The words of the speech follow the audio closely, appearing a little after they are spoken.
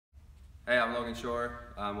Hey, I'm Logan Shore.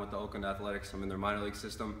 I'm with the Oakland Athletics. I'm in their minor league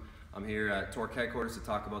system. I'm here at Torque headquarters to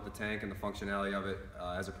talk about the tank and the functionality of it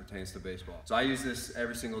as it pertains to baseball. So I use this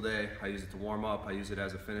every single day. I use it to warm up. I use it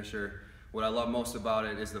as a finisher. What I love most about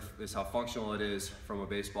it is how functional it is from a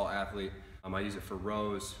baseball athlete. I use it for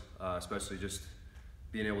rows, especially just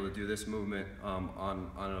being able to do this movement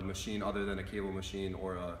on a machine other than a cable machine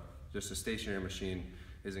or just a stationary machine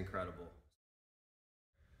is incredible.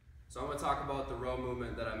 So I'm going to talk about the row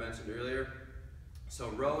movement that I mentioned earlier. So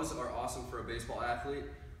rows are awesome for a baseball athlete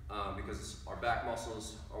because our back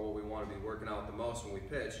muscles are what we want to be working out the most when we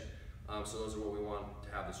pitch. So those are what we want to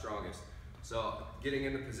have the strongest. So getting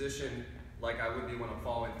into position like I would be when I'm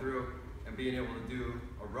following through and being able to do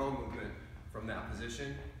a row movement from that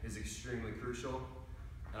position is extremely crucial.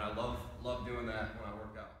 And I love doing that when I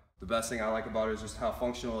work out. The best thing I like about it is just how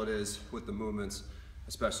functional it is with the movements,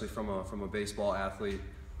 especially from a baseball athlete.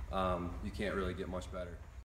 You can't really get much better.